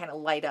it and they kind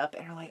of light up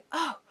and are like,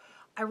 oh,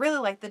 I really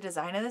like the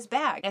design of this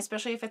bag,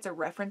 especially if it's a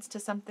reference to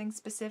something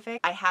specific.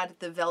 I had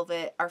the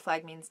velvet Our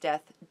Flag Means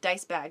Death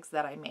dice bags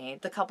that I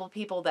made. The couple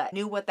people that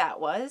knew what that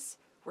was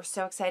were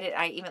so excited.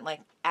 I even like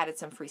added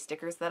some free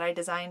stickers that I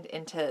designed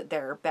into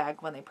their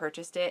bag when they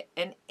purchased it.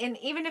 And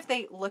even if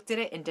they looked at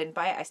it and didn't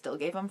buy it, I still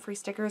gave them free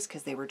stickers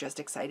because they were just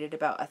excited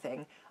about a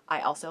thing I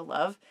also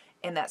love.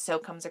 And that so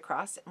comes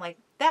across. And like,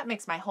 that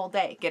makes my whole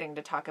day getting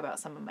to talk about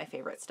some of my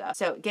favorite stuff.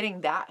 So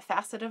getting that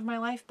facet of my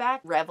life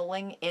back,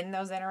 reveling in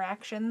those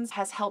interactions,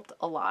 has helped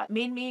a lot.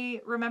 Made me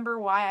remember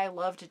why I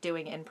loved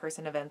doing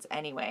in-person events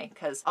anyway,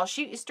 because I'll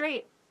shoot you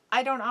straight,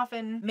 I don't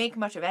often make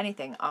much of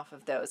anything off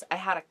of those. I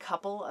had a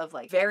couple of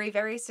like very,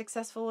 very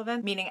successful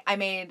events, meaning I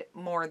made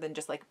more than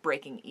just like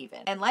breaking even.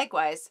 And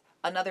likewise,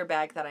 another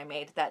bag that I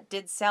made that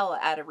did sell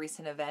at a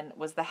recent event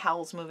was the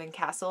Howl's Moving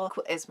Castle.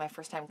 It's my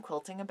first time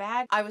quilting a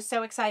bag. I was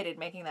so excited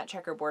making that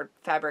checkerboard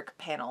fabric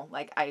panel.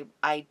 Like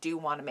I do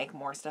want to make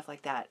more stuff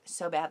like that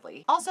so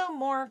badly. Also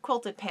more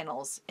quilted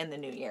panels in the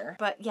new year.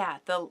 But yeah,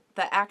 the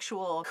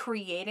actual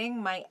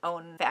creating my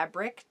own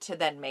fabric to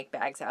then make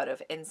bags out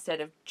of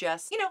instead of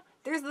just, you know,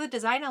 there's the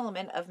design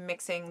element of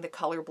mixing the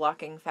color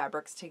blocking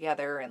fabrics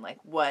together and like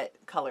what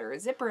color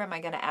zipper am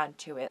I going to add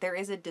to it. There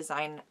is a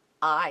design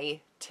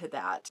eye to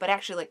that, but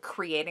actually like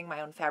creating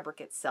my own fabric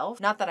itself,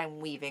 not that I'm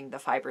weaving the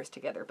fibers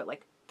together, but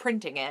like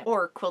printing it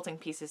or quilting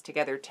pieces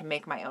together to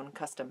make my own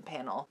custom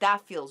panel.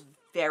 That feels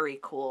very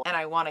cool and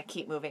I want to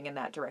keep moving in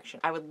that direction.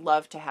 I would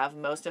love to have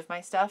most of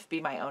my stuff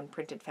be my own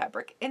printed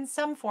fabric in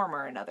some form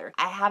or another.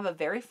 I have a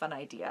very fun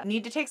idea.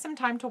 Need to take some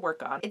time to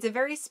work on. It's a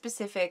very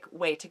specific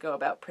way to go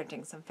about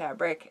printing some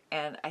fabric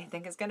and I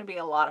think it's going to be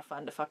a lot of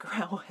fun to fuck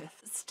around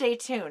with. Stay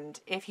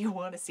tuned if you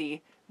want to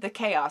see the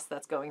chaos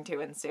that's going to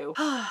ensue.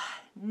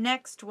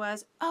 Next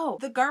was, oh,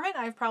 the garment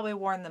I've probably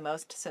worn the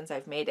most since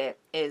I've made it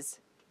is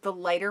the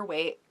lighter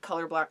weight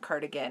color block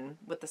cardigan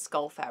with the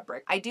skull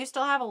fabric. I do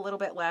still have a little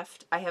bit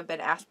left. I have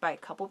been asked by a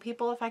couple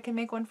people if I can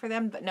make one for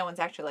them, but no one's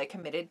actually like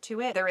committed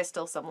to it. There is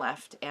still some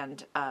left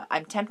and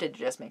I'm tempted to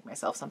just make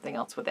myself something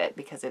else with it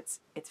because it's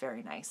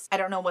very nice. I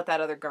don't know what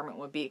that other garment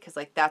would be because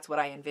like that's what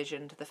I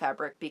envisioned the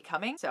fabric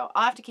becoming. So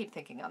I'll have to keep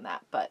thinking on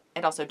that, but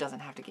it also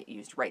doesn't have to get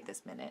used right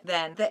this minute.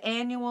 Then the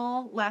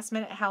annual last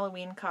minute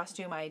Halloween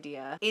costume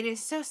idea. It is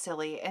so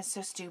silly and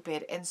so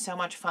stupid and so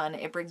much fun.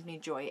 It brings me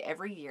joy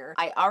every year.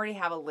 I already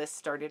have a list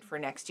started for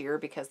next year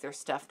because there's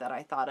stuff that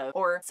I thought of,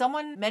 or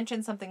someone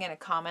mentioned something in a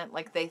comment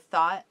like they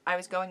thought I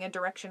was going a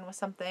direction with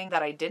something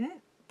that I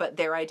didn't, but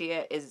their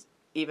idea is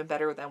even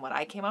better than what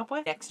I came up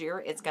with. Next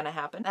year it's gonna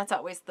happen. That's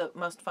always the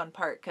most fun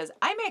part because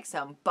I make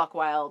some buck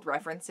wild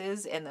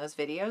references in those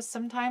videos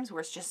sometimes where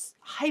it's just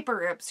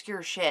hyper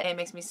obscure shit. And it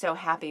makes me so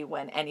happy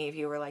when any of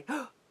you are like,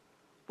 oh,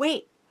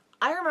 wait,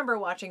 I remember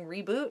watching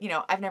Reboot. You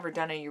know, I've never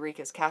done a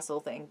Eureka's Castle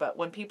thing, but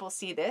when people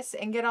see this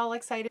and get all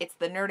excited, it's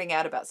the nerding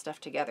out about stuff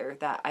together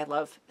that I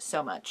love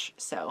so much.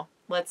 So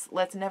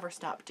let's never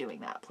stop doing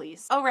that,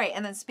 please. Oh, right.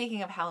 And then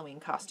speaking of Halloween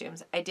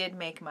costumes, I did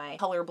make my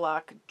color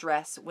block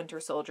dress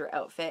Winter Soldier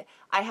outfit.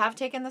 I have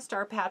taken the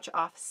star patch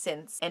off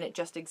since, and it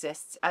just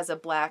exists as a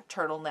black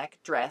turtleneck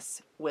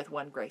dress with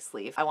one gray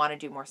sleeve. I want to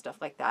do more stuff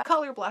like that.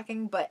 Color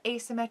blocking, but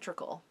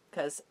asymmetrical,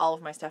 because all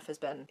of my stuff has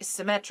been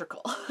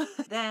symmetrical.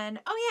 Then,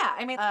 oh yeah,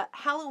 I made a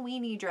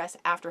Halloween-y dress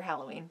after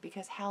Halloween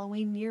because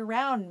Halloween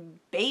year-round,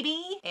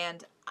 baby!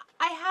 And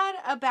I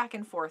had a back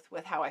and forth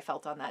with how I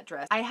felt on that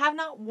dress. I have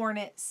not worn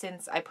it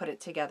since I put it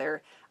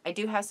together. I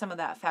do have some of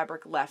that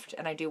fabric left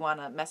and I do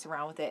want to mess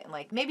around with it and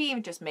like maybe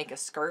even just make a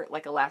skirt,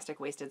 like elastic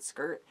waisted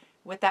skirt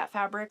with that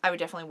fabric. I would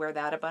definitely wear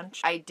that a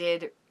bunch. I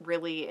did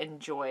really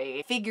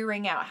enjoy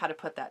figuring out how to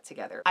put that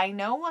together. I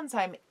know once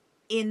I'm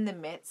in the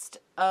midst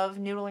of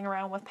noodling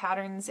around with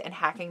patterns and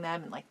hacking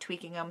them and like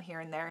tweaking them here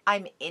and there,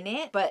 I'm in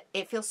it, but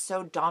it feels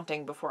so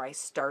daunting before I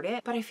start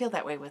it. But I feel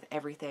that way with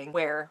everything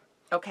where,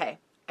 okay,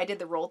 I did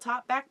the roll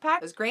top backpack.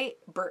 It was great.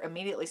 Bert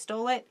immediately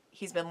stole it.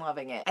 He's been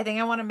loving it. I think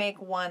I want to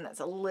make one that's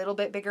a little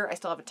bit bigger. I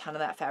still have a ton of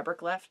that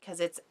fabric left because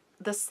it's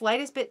the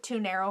slightest bit too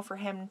narrow for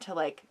him to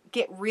like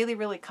get really,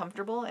 really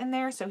comfortable in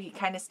there. So he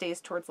kind of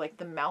stays towards like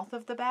the mouth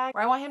of the bag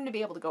where I want him to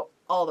be able to go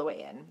all the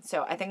way in.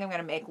 So I think I'm going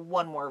to make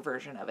one more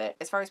version of it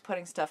as far as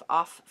putting stuff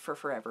off for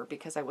forever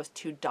because I was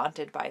too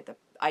daunted by the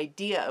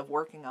idea of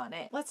working on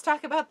it. Let's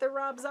talk about the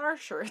Rob Zar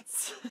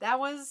shirts. That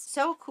was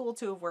so cool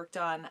to have worked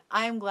on.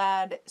 I'm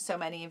glad so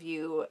many of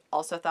you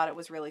also thought it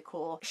was really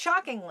cool.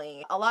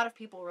 Shockingly, a lot of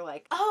people were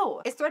like,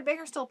 oh, is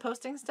Threadbare still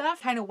posting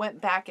stuff? Kind of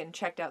went back and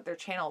checked out their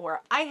channel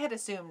where I had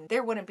assumed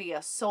there wouldn't be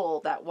a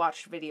soul that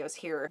watched videos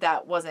here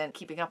that wasn't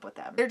keeping up with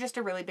them. They're just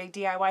a really big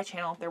DIY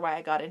channel. They're why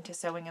I got into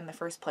sewing in the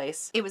first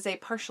place. It was a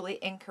partially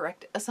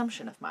incorrect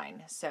assumption of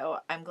mine. So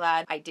I'm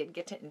glad I did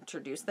get to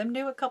introduce them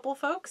to a couple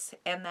folks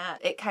and that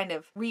it kind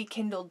of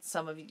rekindled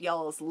some of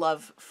y'all's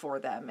love for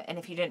them. And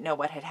if you didn't know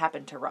what had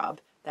happened to Rob,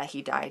 that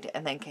he died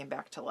and then came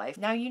back to life.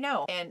 Now you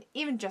know. And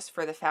even just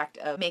for the fact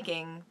of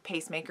making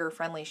pacemaker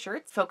friendly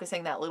shirts,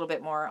 focusing that little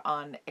bit more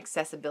on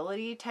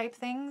accessibility type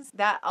things,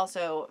 that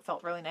also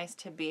felt really nice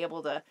to be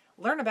able to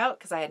learn about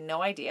because I had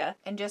no idea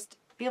and just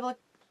be able to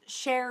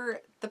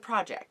share the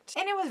project.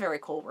 And it was very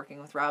cool working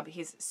with Rob.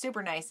 He's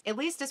super nice, at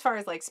least as far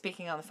as like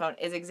speaking on the phone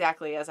is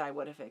exactly as I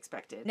would have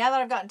expected. Now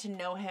that I've gotten to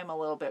know him a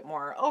little bit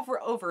more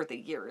over the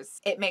years,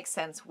 it makes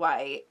sense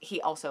why he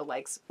also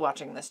likes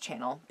watching this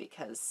channel,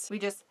 because we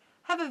just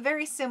have a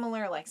very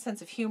similar like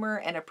sense of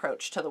humor and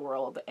approach to the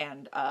world,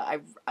 and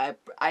I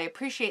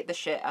appreciate the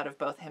shit out of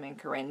both him and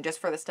Corinne just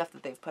for the stuff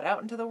that they've put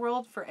out into the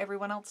world for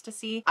everyone else to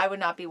see. I would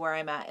not be where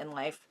I'm at in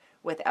life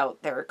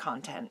without their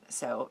content,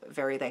 so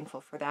very thankful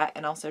for that,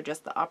 and also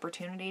just the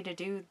opportunity to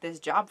do this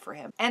job for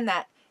him, and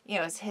that, you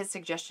know, it's his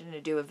suggestion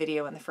to do a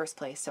video in the first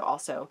place, so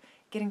also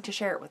getting to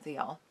share it with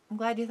y'all. I'm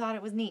glad you thought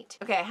it was neat.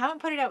 Okay, I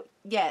haven't put it out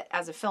yet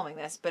as of filming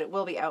this, but it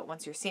will be out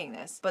once you're seeing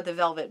this. But the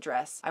velvet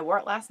dress, I wore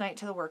it last night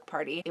to the work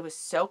party. It was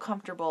so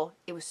comfortable.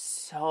 It was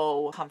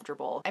so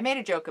comfortable. I made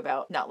a joke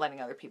about not letting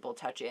other people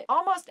touch it.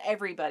 Almost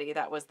everybody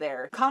that was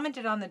there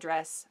commented on the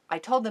dress. I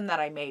told them that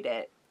I made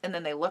it, and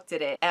then they looked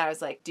at it, and I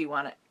was like, do you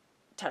want to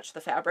touch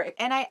the fabric?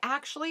 And I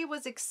actually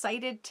was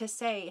excited to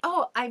say,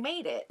 oh, I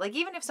made it. Like,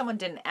 even if someone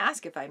didn't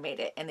ask if I made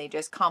it and they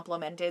just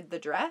complimented the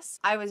dress,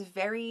 I was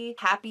very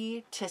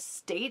happy to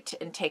state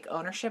and take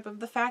ownership of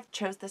the fact I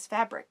chose this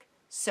fabric,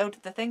 sewed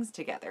the things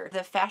together.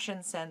 The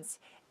fashion sense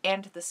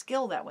and the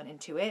skill that went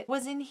into it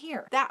was in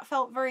here. That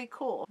felt very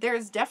cool.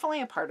 There's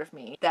definitely a part of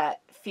me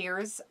that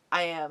fears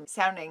I am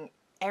sounding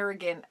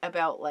arrogant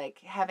about like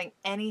having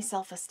any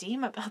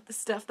self-esteem about the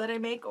stuff that I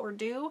make or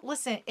do.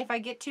 Listen, if I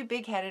get too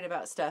big-headed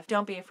about stuff,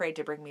 don't be afraid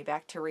to bring me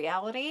back to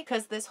reality,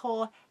 because this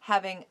whole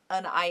having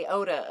an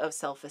iota of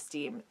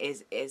self-esteem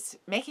is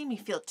making me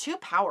feel too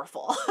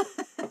powerful.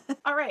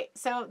 All right,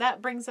 so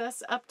that brings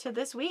us up to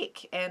this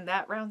week, and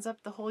that rounds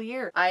up the whole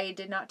year. I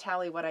did not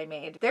tally what I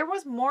made. There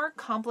was more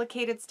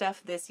complicated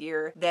stuff this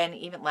year than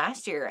even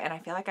last year, and I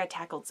feel like I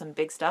tackled some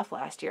big stuff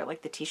last year,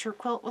 like the t-shirt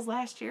quilt was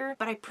last year,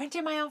 but I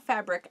printed my own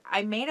fabric.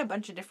 I made a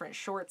bunch of different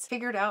shorts,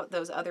 figured out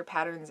those other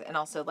patterns, and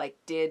also like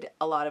did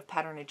a lot of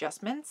pattern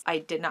adjustments I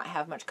did not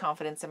have much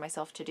confidence in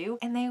myself to do,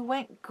 and they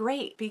went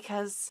great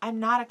because I'm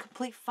not a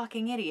complete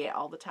fucking idiot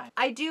all the time.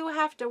 I do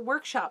have to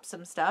workshop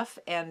some stuff,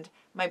 and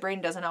my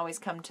brain doesn't always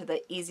come to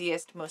the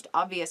easiest, most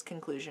obvious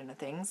conclusion of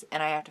things,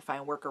 and I have to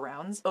find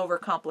workarounds,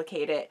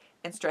 overcomplicate it,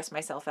 and stress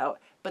myself out,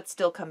 but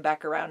still come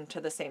back around to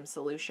the same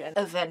solution.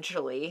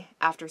 Eventually,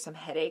 after some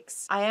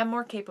headaches, I am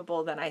more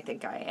capable than I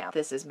think I am.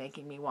 This is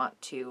making me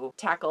want to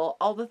tackle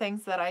all the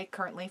things that I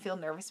currently feel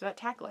nervous about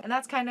tackling. And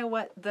that's kind of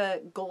what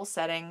the goal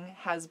setting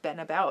has been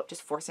about,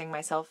 just forcing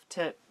myself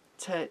to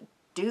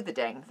do the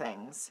dang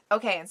things.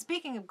 Okay, and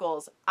speaking of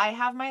goals, I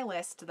have my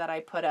list that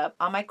I put up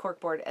on my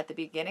corkboard at the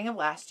beginning of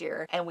last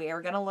year, and we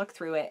are gonna look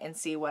through it and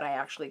see what I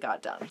actually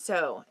got done.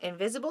 So,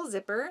 invisible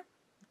zipper,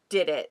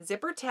 did it.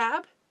 Zipper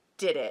tab,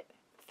 did it.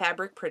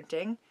 Fabric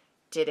printing,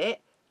 did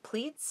it.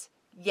 Pleats,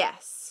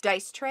 yes.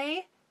 Dice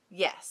tray,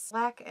 yes.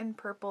 Black and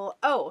purple,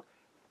 oh,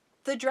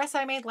 the dress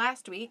I made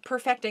last week,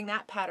 perfecting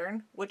that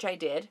pattern, which I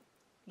did,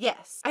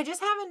 yes. I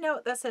just have a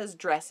note that says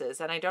dresses,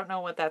 and I don't know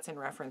what that's in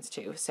reference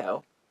to,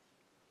 so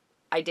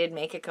I did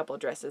make a couple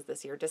dresses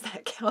this year. Does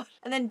that count?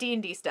 And then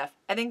D&D stuff.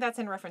 I think that's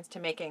in reference to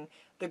making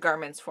the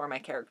garments for my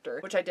character,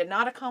 which I did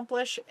not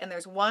accomplish. And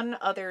there's one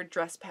other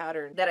dress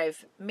pattern that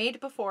I've made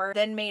before,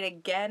 then made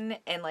again,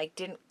 and like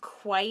didn't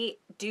quite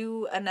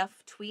do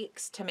enough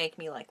tweaks to make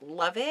me like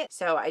love it.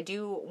 So I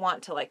do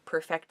want to like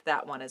perfect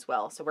that one as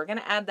well. So we're going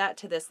to add that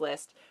to this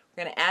list.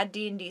 We're going to add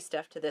D&D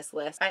stuff to this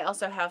list. I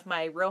also have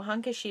my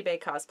Rohan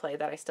Kashibe cosplay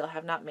that I still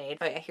have not made.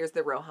 Oh yeah, here's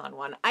the Rohan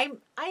one.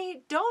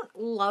 I don't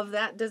love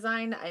that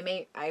design. I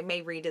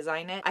may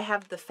redesign it. I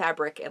have the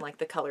fabric and like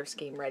the color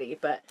scheme ready,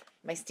 but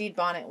my Steed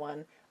Bonnet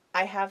one,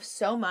 I have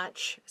so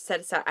much set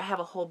aside. I have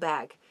a whole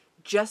bag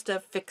just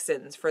of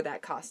fixins for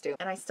that costume,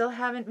 and I still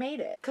haven't made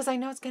it because I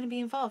know it's going to be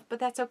involved, but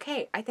that's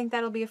okay. I think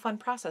that'll be a fun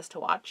process to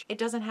watch. It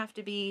doesn't have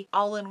to be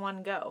all in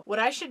one go. What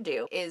I should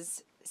do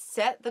is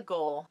set the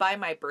goal by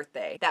my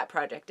birthday. That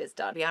project is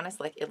done. To be honest,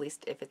 like at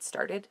least if it's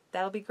started,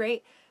 that'll be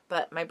great.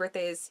 But my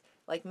birthday is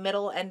like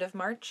end of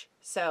March.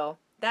 So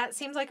that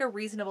seems like a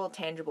reasonable,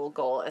 tangible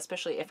goal,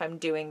 especially if I'm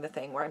doing the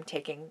thing where I'm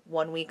taking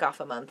 1 week off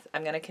a month.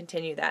 I'm going to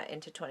continue that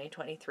into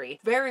 2023.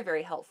 Very,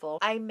 very helpful.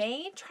 I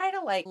may try to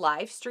like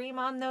live stream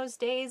on those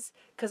days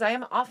because I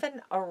am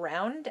often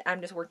around. I'm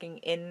just working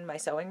in my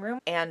sewing room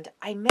and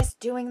I miss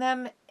doing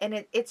them.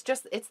 And it's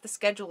the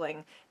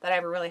scheduling that I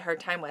have a really hard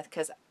time with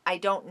because I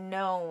don't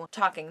know,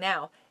 talking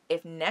now,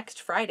 if next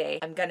Friday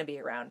I'm gonna be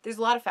around. There's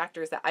a lot of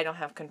factors that I don't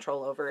have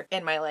control over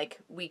in my like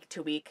week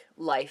to week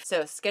life.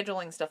 So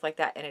scheduling stuff like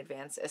that in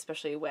advance,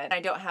 especially when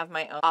I don't have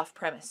my own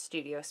off-premise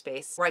studio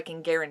space where I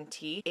can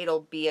guarantee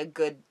it'll be a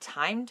good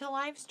time to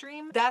live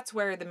stream, that's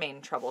where the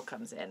main trouble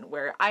comes in,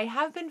 where I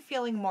have been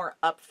feeling more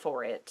up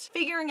for it.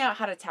 Figuring out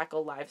how to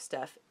tackle live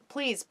stuff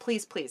please,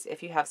 please, please,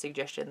 if you have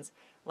suggestions,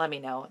 let me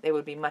know. They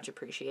would be much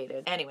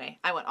appreciated. Anyway,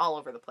 I went all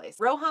over the place.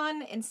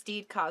 Rohan and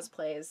Steed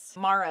cosplays.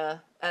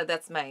 Mara,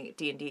 that's my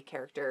D&D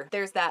character.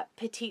 There's that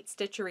Petite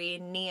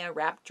Stitchery Nia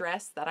wrap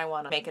dress that I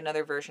want to make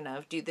another version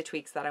of, do the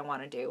tweaks that I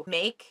want to do.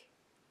 Make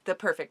the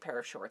perfect pair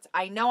of shorts.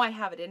 I know I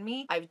have it in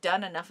me. I've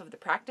done enough of the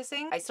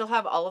practicing. I still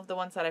have all of the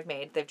ones that I've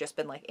made. They've just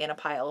been like in a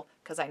pile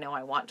because I know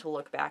I want to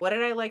look back. What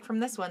did I like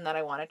from this one that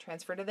I want to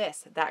transfer to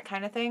this? That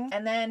kind of thing.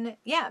 And then,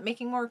 yeah,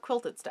 making more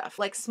quilted stuff,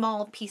 like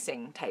small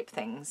piecing type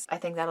things. I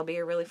think that'll be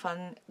a really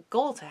fun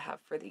goal to have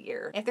for the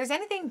year. If there's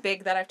anything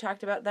big that I've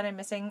talked about that I'm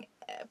missing,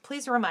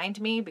 please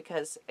remind me,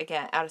 because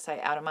again, out of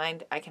sight, out of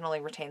mind, I can only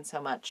retain so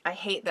much. I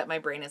hate that my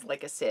brain is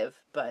like a sieve,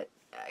 but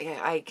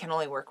I can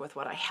only work with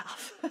what I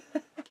have.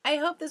 I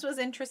hope this was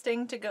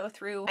interesting to go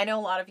through. I know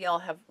a lot of y'all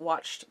have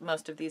watched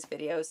most of these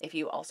videos. If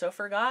you also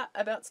forgot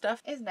about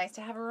stuff, it's nice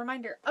to have a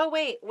reminder. Oh,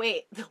 wait.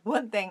 The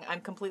one thing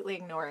I'm completely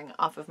ignoring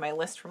off of my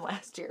list from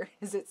last year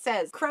is it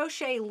says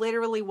crochet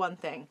literally one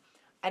thing.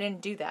 I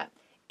didn't do that.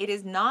 It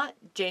is not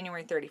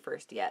January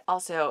 31st yet.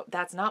 Also,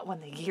 that's not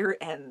when the year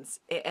ends.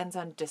 It ends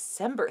on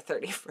December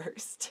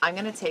 31st. I'm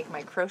gonna take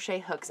my crochet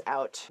hooks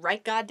out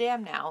right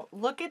goddamn now.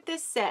 Look at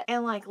this set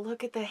and like,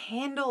 look at the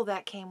handle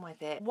that came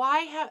with it.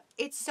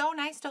 It's so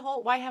nice to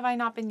hold. Why have I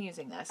not been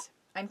using this?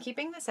 I'm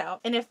keeping this out.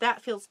 And if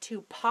that feels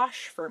too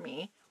posh for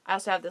me, I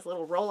also have this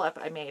little roll up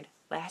I made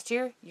last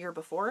year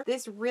before.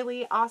 This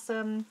really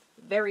awesome,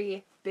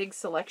 very big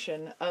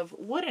selection of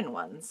wooden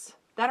ones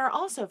that are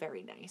also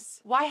very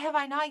nice. Why have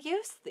I not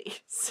used these?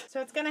 So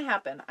it's gonna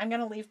happen. I'm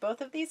gonna leave both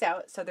of these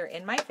out so they're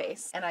in my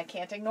face and I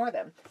can't ignore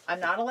them.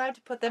 I'm not allowed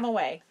to put them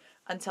away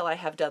until I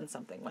have done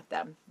something with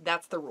them.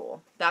 That's the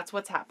rule. That's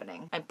what's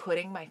happening. I'm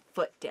putting my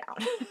foot down.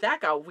 That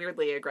got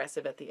weirdly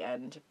aggressive at the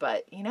end,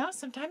 but you know,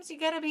 sometimes you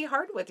gotta be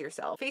hard with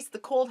yourself. Face the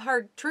cold,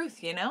 hard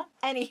truth, you know?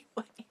 Anyway.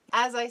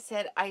 As I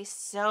said, I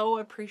so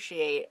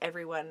appreciate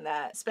everyone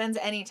that spends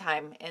any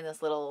time in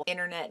this little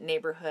internet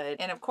neighborhood.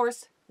 And of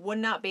course, would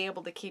not be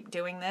able to keep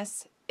doing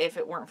this if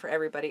it weren't for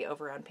everybody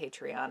over on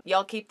Patreon.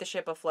 Y'all keep the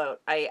ship afloat.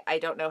 I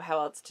don't know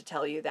how else to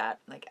tell you that.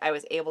 Like, I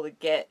was able to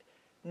get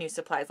new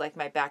supplies like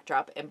my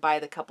backdrop and buy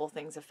the couple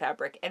things of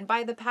fabric and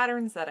buy the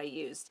patterns that I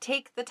used.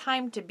 Take the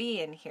time to be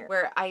in here,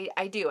 where I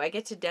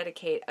get to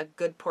dedicate a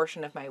good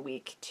portion of my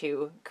week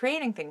to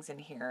creating things in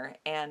here,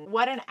 and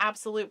what an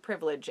absolute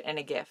privilege and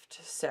a gift.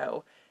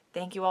 So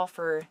thank you all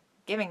for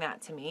giving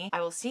that to me.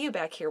 I will see you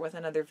back here with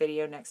another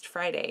video next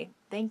Friday.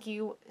 Thank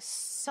you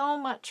so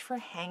much for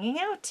hanging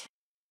out.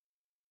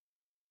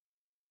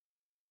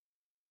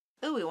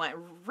 Ooh, we went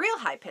real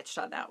high pitched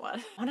on that one.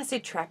 I want to say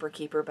trapper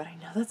keeper, but I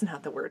know that's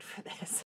not the word for this.